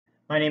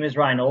My name is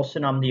Ryne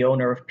Olsen. I'm the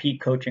owner of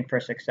Peak Coaching for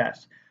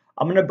Success.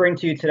 I'm going to bring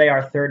to you today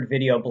our third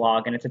video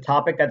blog, and it's a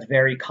topic that's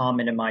very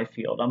common in my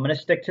field. I'm going to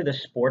stick to the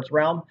sports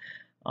realm,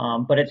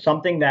 but it's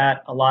something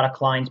that a lot of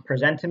clients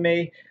present to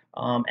me,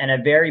 and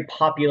a very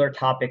popular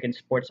topic in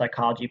sports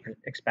psychology,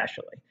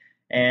 especially.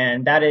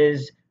 And that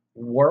is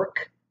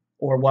work,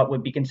 or what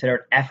would be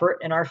considered effort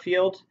in our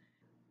field,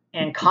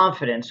 and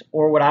confidence,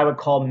 or what I would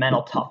call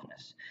mental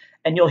toughness.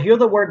 And you'll hear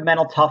the word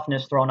mental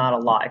toughness thrown out a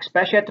lot,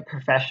 especially at the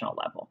professional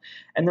level.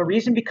 And the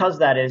reason because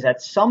that is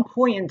at some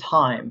point in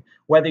time,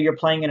 whether you're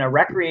playing in a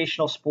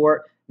recreational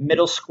sport,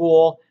 middle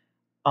school,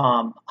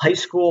 high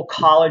school,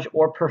 college,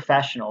 or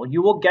professional,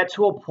 you will get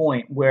to a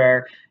point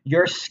where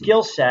your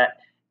skill set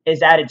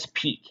is at its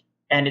peak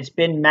and it's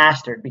been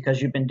mastered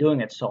because you've been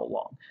doing it so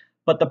long.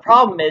 But the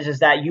problem is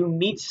that you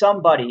meet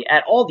somebody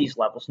at all these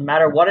levels, no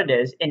matter what it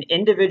is, in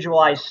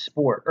individualized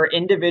sport or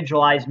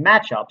individualized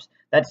matchups,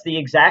 that's the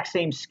exact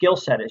same skill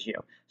set as you.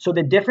 So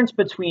the difference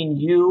between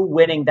you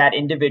winning that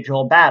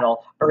individual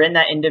battle or in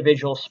that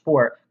individual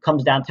sport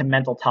comes down to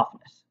mental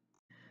toughness.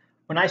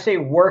 When I say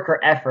work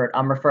or effort,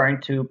 I'm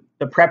referring to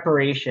the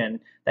preparation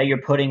that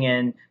you're putting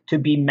in to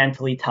be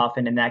mentally tough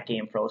and in that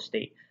game flow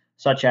state,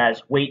 such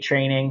as weight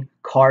training,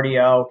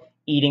 cardio,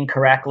 eating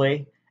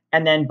correctly.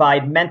 And then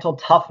by mental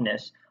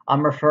toughness,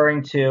 I'm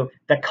referring to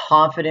the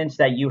confidence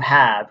that you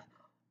have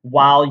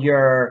while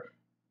you're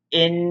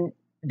in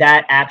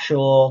that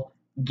actual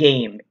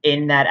game,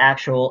 in that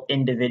actual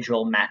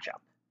individual matchup.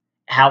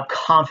 How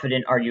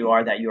confident are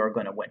that you are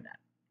going to win that?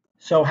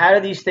 So how do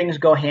these things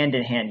go hand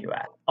in hand, you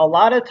ask? A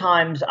lot of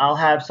times I'll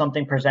have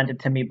something presented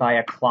to me by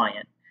a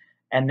client,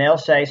 and they'll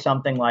say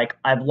something like,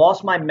 I've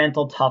lost my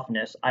mental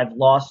toughness, I've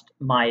lost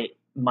my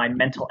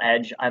mental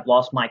edge, I've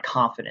lost my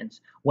confidence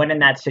when in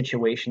that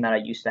situation that I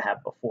used to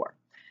have before.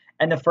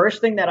 And the first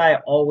thing that I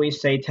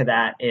always say to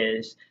that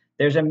is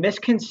there's a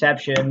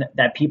misconception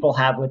that people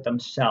have with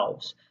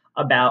themselves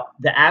about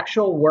the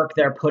actual work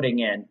they're putting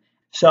in.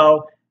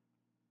 So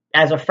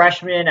as a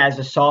freshman, as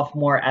a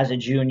sophomore, as a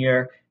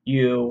junior,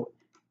 you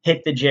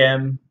hit the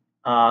gym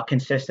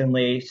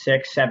consistently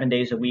 6-7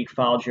 days a week,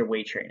 followed your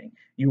weight training.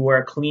 You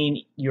were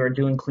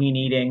doing clean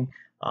eating.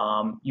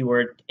 You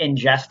were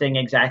ingesting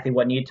exactly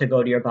what needed to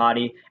go to your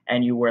body,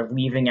 and you were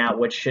leaving out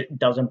what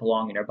doesn't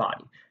belong in your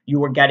body. You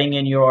were getting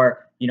in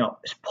your,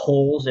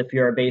 pulls if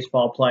you're a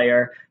baseball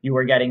player. You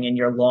were getting in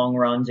your long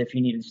runs if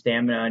you needed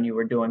stamina and you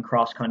were doing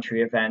cross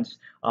country events,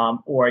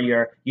 or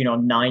your,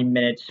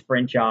 9-minute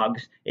sprint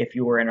jogs if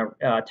you were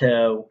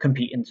to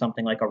compete in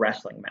something like a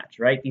wrestling match,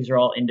 right? These are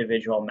all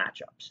individual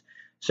matchups.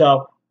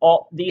 So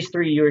all these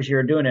 3 years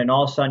you're doing it, and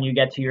all of a sudden you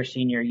get to your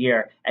senior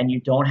year and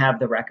you don't have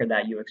the record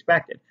that you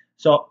expected.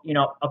 So,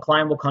 a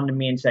client will come to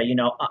me and say,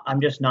 I'm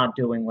just not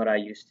doing what I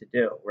used to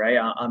do, right?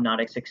 I'm not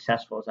as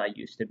successful as I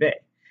used to be.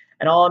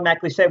 And I'll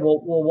automatically say, well,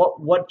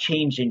 what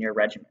changed in your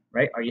regimen,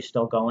 right? Are you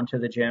still going to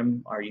the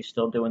gym? Are you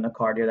still doing the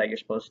cardio that you're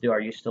supposed to do?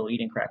 Are you still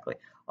eating correctly?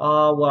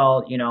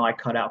 Well, I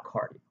cut out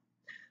cardio.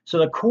 So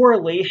the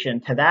correlation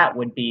to that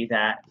would be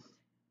that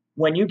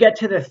when you get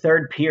to the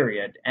third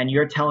period and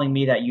you're telling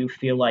me that you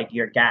feel like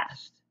you're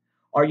gassed,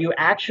 are you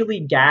actually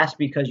gassed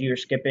because you're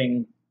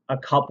skipping a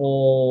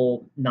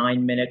couple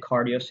 9-minute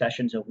cardio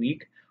sessions a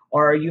week?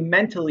 Or are you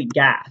mentally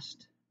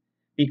gassed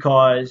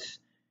because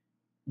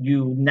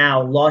you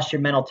now lost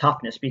your mental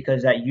toughness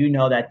because that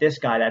that this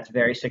guy that's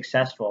very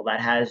successful, that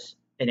has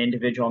an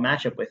individual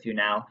matchup with you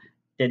now,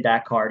 did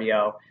that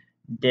cardio,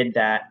 did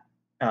that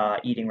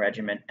eating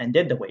regimen, and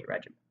did the weight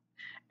regimen?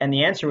 And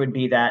the answer would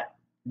be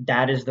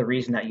that is the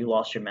reason that you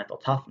lost your mental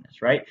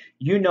toughness, right?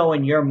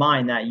 In your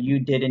mind that you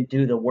didn't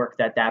do the work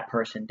that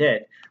person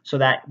did. So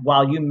that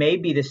while you may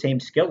be the same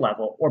skill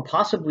level or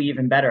possibly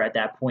even better at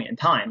that point in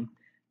time,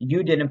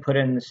 you didn't put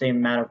in the same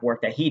amount of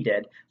work that he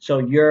did. So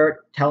you're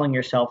telling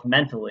yourself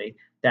mentally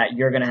that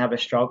you're going to have a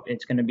struggle.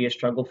 It's going to be a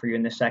struggle for you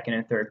in the second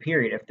and third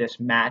period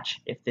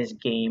if this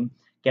game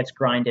gets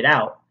grinded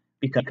out,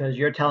 because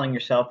you're telling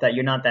yourself that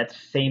you're not that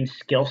same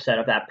skill set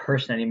of that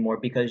person anymore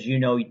because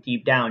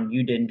deep down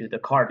you didn't do the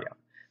cardio.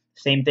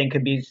 Same thing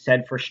could be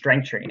said for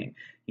strength training.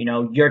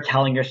 You're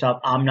telling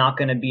yourself, I'm not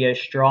going to be as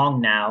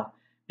strong now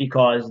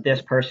because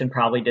this person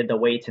probably did the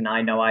weights and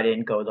I know I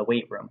didn't go to the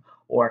weight room.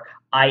 Or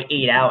I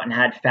ate out and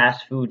had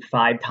fast food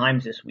 5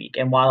 times this week.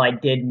 And while I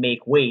did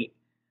make weight,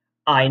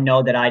 I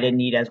know that I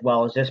didn't eat as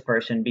well as this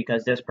person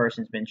because this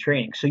person's been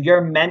training. So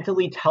you're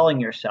mentally telling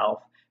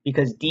yourself,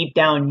 because deep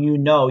down you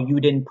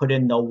didn't put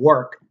in the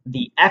work,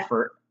 the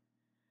effort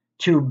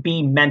to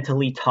be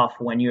mentally tough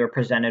when you're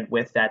presented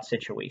with that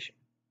situation.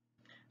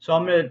 So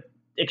I'm going to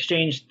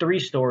exchange 3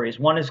 stories.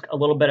 One is a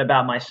little bit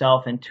about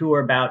myself and 2 are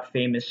about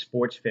famous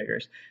sports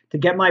figures to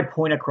get my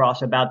point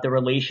across about the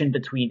relation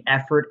between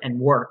effort and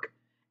work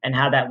and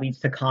how that leads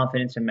to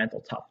confidence and mental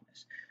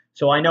toughness.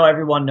 So I know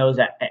everyone knows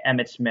that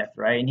Emmitt Smith,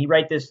 right? And he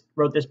wrote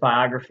this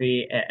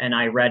biography and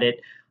I read it.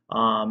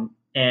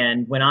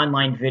 And when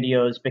online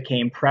videos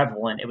became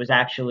prevalent, it was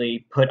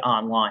actually put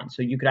online.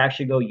 So you could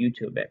actually go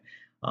YouTube it.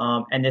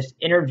 And this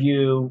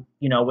interview,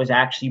 was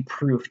actually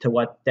proof to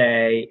what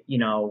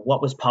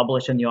was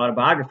published in the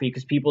autobiography,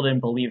 because people didn't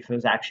believe if it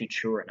was actually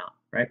true or not,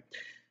 right?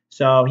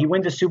 So he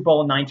wins the Super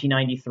Bowl in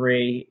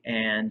 1993,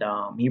 and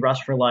he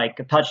rushed for like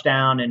a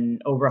touchdown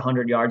and over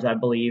 100 yards, I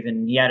believe,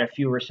 and he had a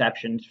few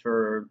receptions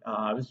for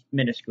it was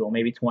minuscule,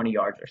 maybe 20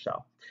 yards or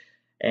so.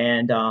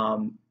 And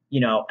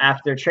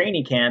after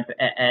training camp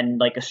and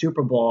like a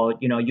Super Bowl,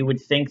 you would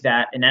think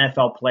that an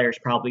NFL player is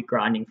probably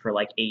grinding for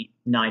like 8,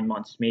 9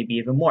 months, maybe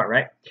even more,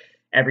 right?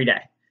 Every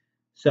day.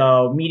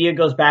 So media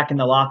goes back in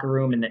the locker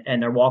room,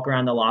 and they're walking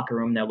around the locker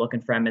room. They're looking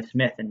for Emmitt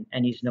Smith,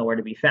 and he's nowhere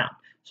to be found.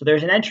 So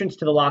there's an entrance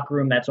to the locker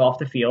room that's off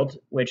the field,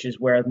 which is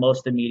where most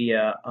of the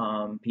media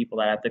people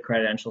that have the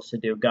credentials to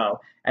do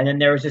go. And then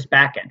there was this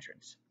back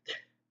entrance.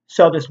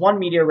 So this one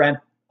media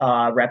rep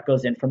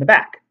goes in from the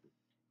back,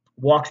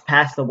 walks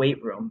past the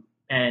weight room,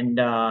 and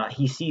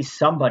he sees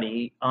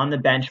somebody on the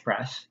bench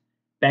press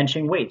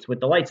benching weights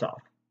with the lights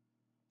off.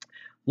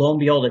 Lo and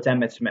behold, it's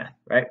Emmitt Smith,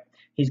 right?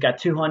 He's got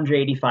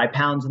 285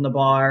 pounds in the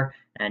bar,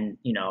 and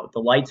the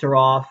lights are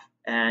off,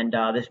 and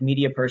this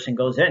media person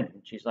goes in.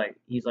 He's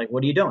like,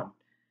 "What are you doing?"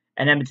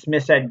 And Emmitt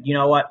Smith said, "You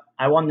know what?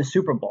 I won the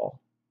Super Bowl,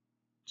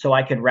 so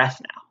I could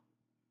rest now."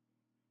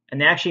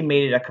 And they actually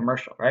made it a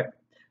commercial, right?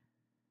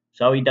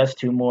 So he does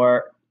two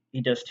more.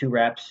 He does 2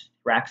 reps,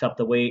 racks up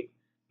the weight,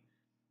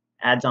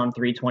 adds on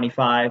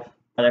 325,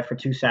 there for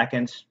 2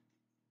 seconds,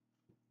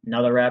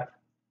 another rep,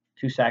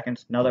 2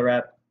 seconds, another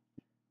rep,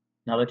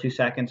 another 2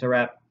 seconds, a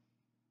rep,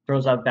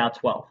 throws up about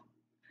 12.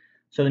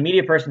 So the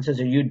media person says,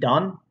 "Are you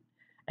done?"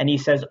 And he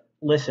says,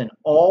 "Listen,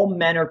 all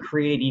men are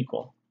created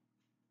equal,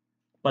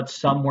 but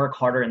some work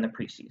harder in the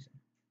preseason."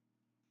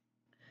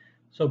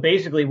 So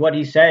basically what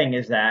he's saying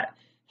is that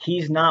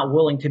he's not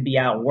willing to be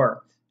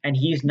outworked, and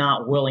he's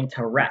not willing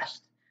to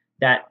rest.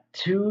 That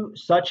to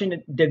such a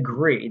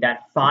degree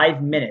that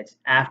 5 minutes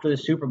after the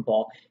Super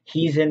Bowl,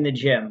 he's in the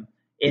gym,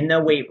 in the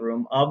weight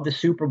room of the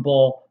Super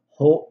Bowl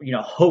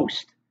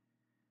host,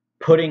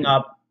 putting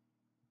up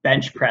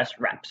bench press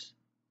reps.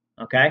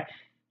 Okay?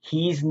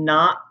 He's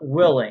not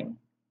willing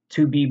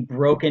to be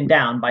broken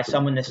down by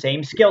someone the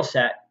same skill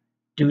set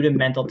due to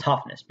mental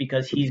toughness,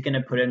 because he's going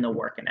to put in the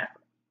work and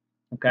effort.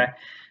 Okay?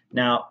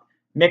 Now,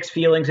 mixed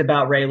feelings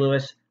about Ray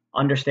Lewis.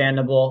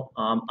 Understandable.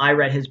 I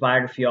read his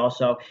biography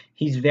also.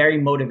 He's very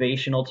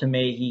motivational to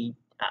me.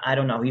 I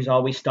don't know, he's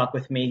always stuck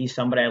with me. He's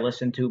somebody I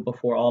listen to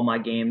before all my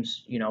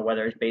games,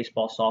 whether it's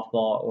baseball,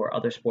 softball, or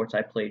other sports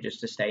I play, just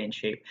to stay in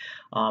shape.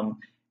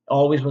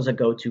 Always was a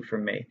go-to for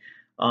me.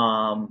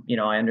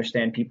 I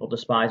understand people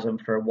despise him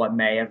for what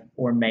may have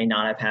or may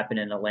not have happened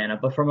in Atlanta,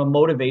 but from a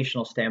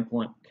motivational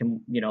standpoint,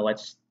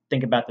 let's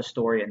think about the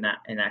story in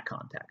that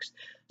context.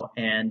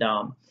 And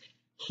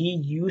he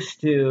used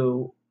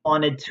to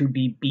wanted to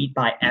be beat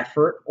by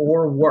effort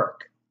or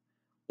work,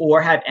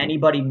 or have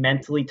anybody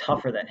mentally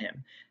tougher than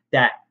him,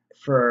 that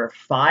for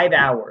 5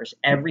 hours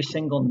every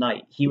single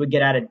night he would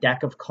get out a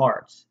deck of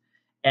cards,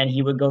 and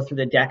he would go through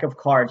the deck of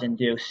cards and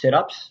do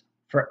sit-ups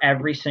for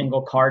every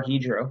single card he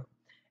drew,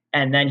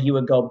 and then he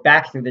would go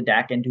back through the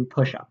deck and do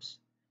push-ups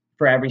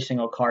for every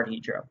single card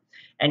he drew.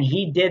 And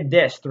he did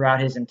this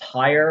throughout his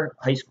entire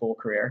high school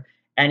career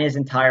and his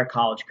entire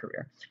college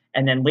career.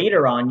 And then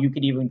later on, you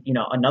could even,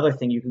 another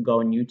thing, you could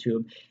go on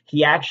YouTube.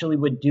 He actually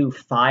would do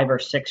 5 or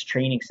 6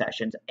 training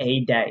sessions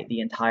a day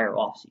the entire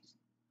offseason.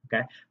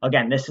 Okay.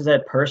 Again, this is a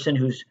person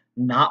who's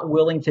not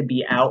willing to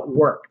be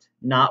outworked,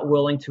 not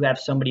willing to have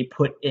somebody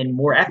put in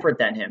more effort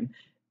than him.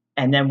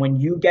 And then when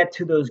you get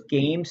to those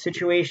game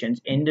situations,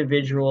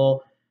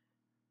 individual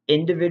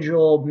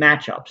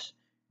matchups,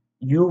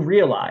 you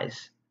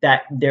realize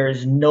that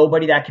there's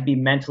nobody that could be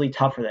mentally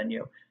tougher than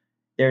you.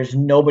 There's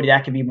nobody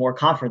that can be more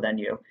confident than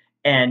you.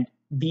 And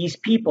these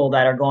people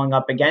that are going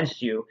up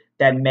against you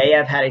that may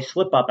have had a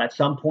slip up at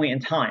some point in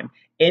time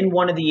in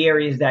one of the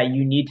areas that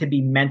you need to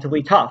be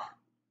mentally tough,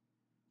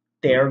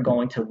 they're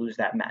going to lose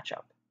that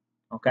matchup.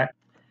 Okay.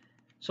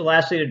 So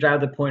lastly, to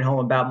drive the point home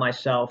about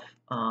myself,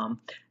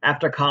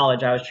 after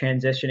college, I was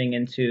transitioning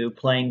into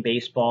playing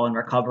baseball and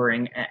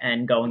recovering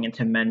and going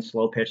into men's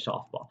slow pitch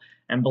softball.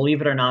 And believe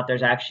it or not,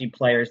 there's actually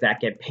players that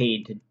get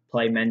paid to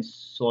play men's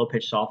slow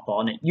pitch softball.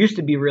 And it used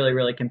to be really,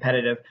 really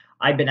competitive.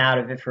 I've been out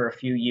of it for a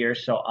few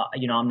years, so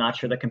I'm not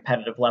sure the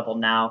competitive level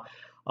now.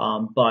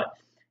 But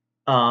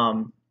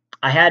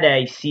I had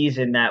a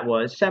season that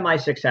was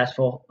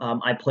semi-successful.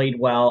 I played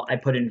well. I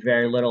put in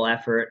very little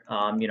effort.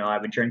 I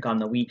would drink on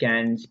the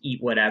weekends,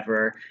 eat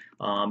whatever.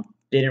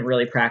 Didn't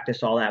really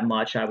practice all that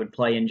much. I would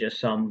play in just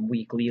some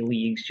weekly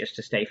leagues just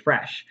to stay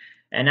fresh.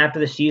 And after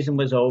the season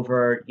was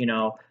over,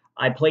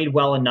 I played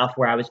well enough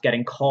where I was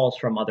getting calls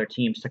from other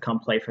teams to come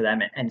play for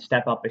them and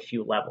step up a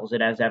few levels.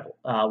 It has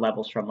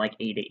levels from like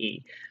A to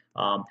E.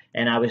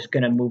 And I was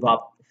going to move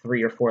up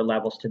 3 or 4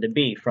 levels to the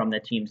B from the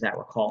teams that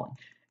were calling.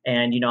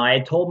 And, I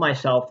had told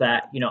myself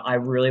that, I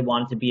really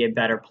wanted to be a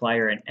better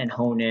player and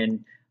hone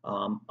in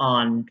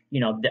on,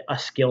 a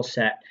skill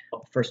set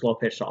for slow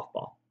pitch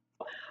softball.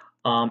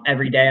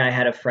 Every day I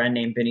had a friend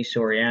named Vinny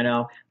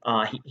Soriano.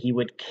 He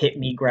would hit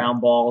me ground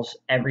balls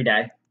every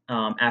day.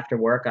 after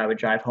work, I would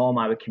drive home.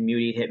 I would commute.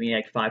 He'd hit me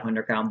like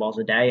 500 ground balls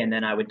a day, and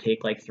then I would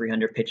take like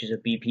 300 pitches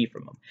of BP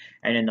from him.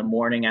 And in the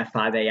morning at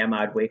 5 a.m.,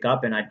 I would wake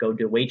up and I'd go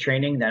do weight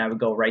training. Then I would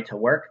go right to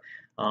work.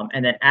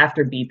 And then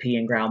after BP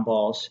and ground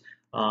balls,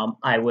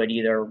 I would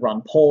either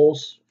run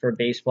poles for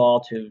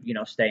baseball to,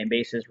 stay in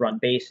bases, run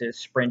bases,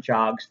 sprint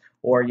jogs,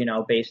 or,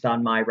 based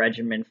on my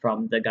regimen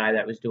from the guy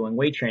that was doing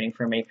weight training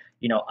for me,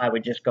 I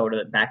would just go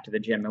back to the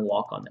gym and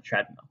walk on the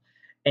treadmill.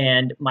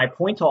 And my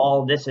point to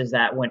all of this is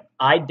that when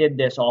I did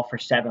this all for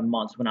 7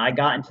 months, when I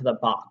got into the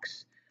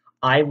box,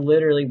 I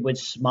literally would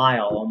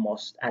smile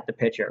almost at the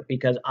pitcher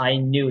because I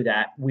knew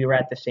that we were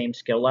at the same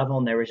skill level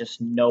and there was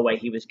just no way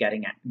he was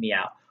getting me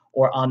out.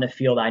 Or on the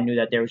field, I knew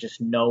that there was just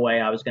no way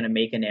I was going to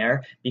make an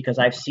error because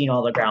I've seen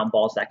all the ground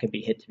balls that could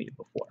be hit to me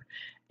before.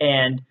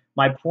 And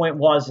my point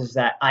is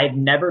that I've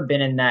never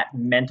been in that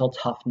mental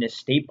toughness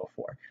state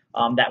before.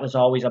 That was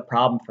always a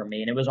problem for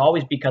me. And it was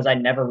always because I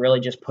never really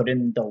just put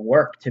in the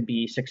work to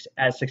be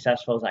as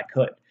successful as I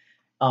could.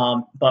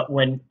 But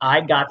when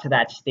I got to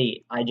that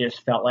state, I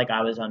just felt like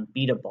I was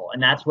unbeatable.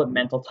 And that's what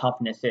mental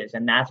toughness is.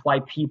 And that's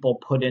why people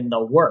put in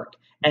the work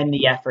and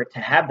the effort to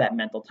have that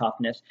mental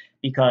toughness,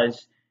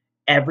 because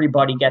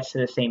everybody gets to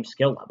the same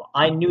skill level.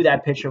 I knew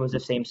that pitcher was the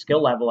same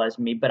skill level as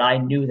me, but I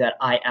knew that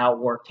I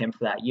outworked him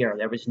for that year.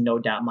 There was no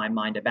doubt in my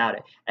mind about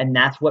it. And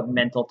that's what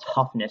mental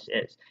toughness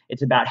is.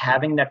 It's about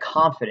having the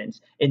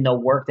confidence in the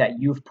work that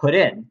you've put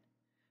in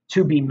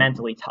to be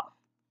mentally tough.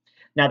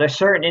 Now, there's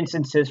certain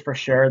instances for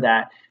sure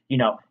that,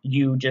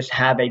 you just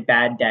have a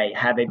bad day,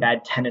 have a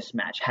bad tennis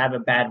match, have a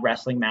bad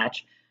wrestling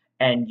match,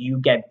 and you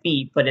get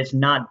beat, but it's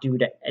not due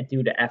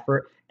to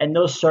effort. And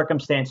those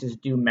circumstances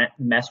do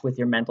mess with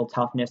your mental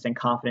toughness and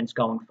confidence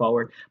going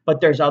forward.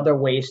 But there's other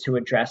ways to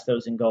address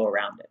those and go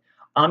around it.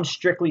 I'm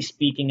strictly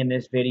speaking in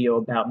this video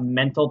about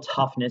mental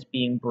toughness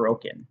being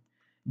broken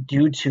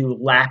due to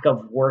lack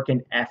of work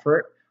and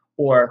effort,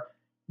 or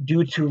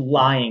due to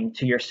lying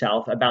to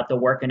yourself about the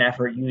work and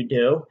effort you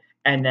do.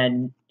 And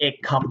then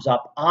it comes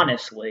up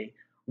honestly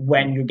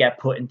when you get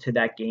put into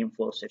that game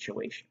flow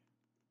situation.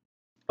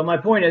 But my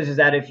point is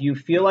that if you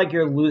feel like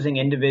you're losing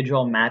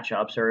individual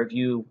matchups, or if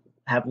you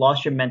have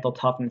lost your mental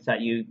toughness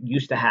that you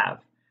used to have,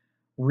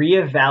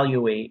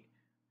 reevaluate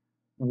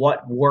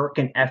what work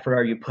and effort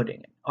are you putting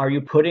in. Are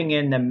you putting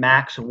in the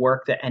max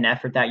work and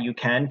effort that you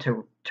can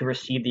to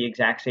receive the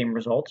exact same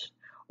results?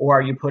 Or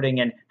are you putting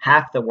in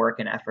half the work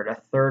and effort,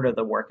 a third of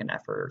the work and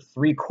effort,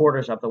 or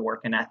 3/4 of the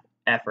work and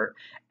effort?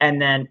 And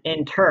then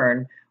in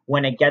turn,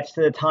 when it gets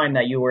to the time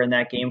that you were in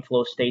that game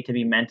flow state to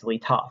be mentally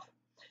tough,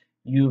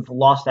 you've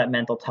lost that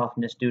mental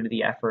toughness due to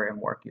the effort and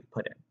work you've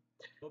put in.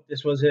 Hope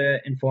this was an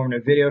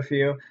informative video for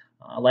you.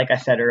 Like I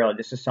said earlier,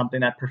 this is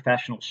something that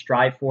professionals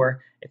strive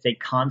for. It's a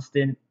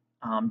constant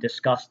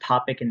discussed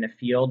topic in the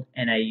field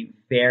and a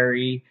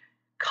very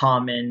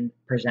common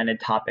presented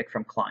topic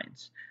from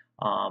clients.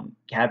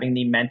 Having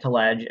the mental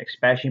edge,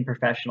 especially in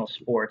professional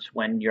sports,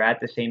 when you're at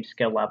the same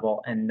skill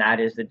level, and that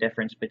is the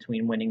difference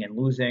between winning and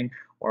losing,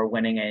 or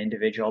winning an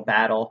individual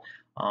battle.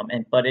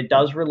 But it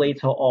does relate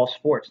to all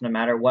sports, no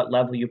matter what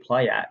level you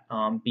play at.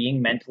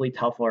 Being mentally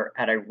tough or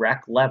at a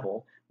rec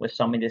level with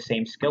somebody the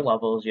same skill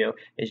level as you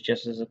is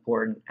just as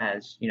important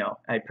as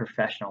a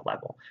professional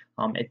level.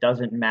 It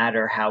doesn't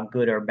matter how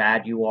good or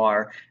bad you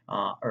are,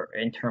 or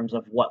in terms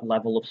of what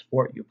level of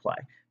sport you play,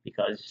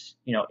 because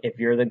if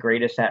you're the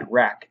greatest at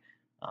rec,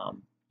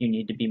 you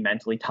need to be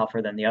mentally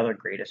tougher than the other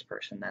greatest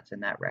person that's in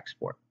that rec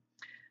sport.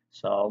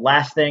 So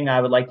last thing,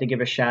 I would like to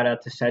give a shout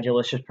out to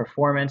Sedulicious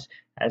Performance.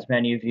 As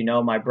many of you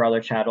know, my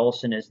brother Chad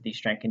Olsen is the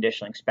strength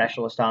conditioning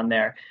specialist on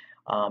there.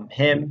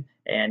 Him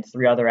and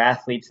 3 other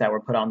athletes that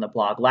were put on the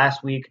blog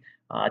last week,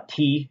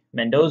 T.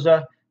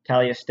 Mendoza,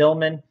 Talia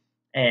Stillman,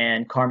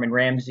 and Carmen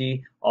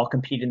Ramsey, all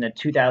compete in the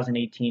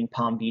 2018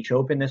 Palm Beach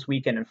Open this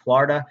weekend in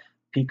Florida.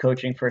 Peak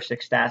Coaching for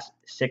Success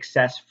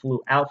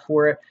flew out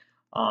for it.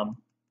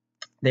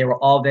 They were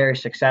all very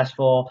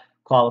successful,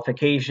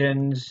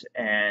 qualifications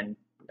and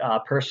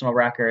personal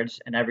records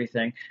and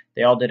everything.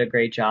 They all did a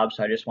great job,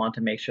 so I just want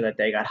to make sure that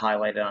they got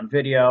highlighted on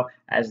video,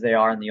 as they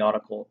are in the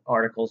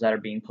articles that are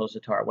being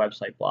posted to our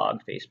website, blog,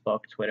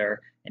 Facebook,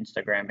 Twitter,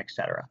 Instagram,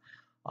 etc.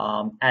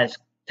 As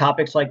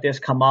topics like this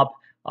come up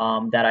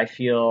that I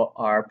feel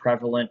are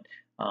prevalent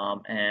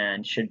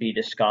and should be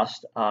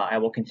discussed, I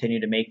will continue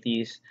to make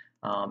these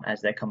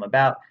as they come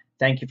about.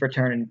 Thank you for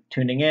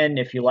tuning in.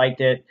 If you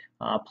liked it,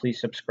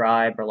 please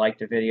subscribe or like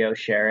the video,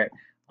 share it,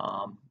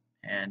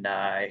 and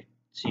I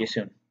see you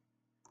soon.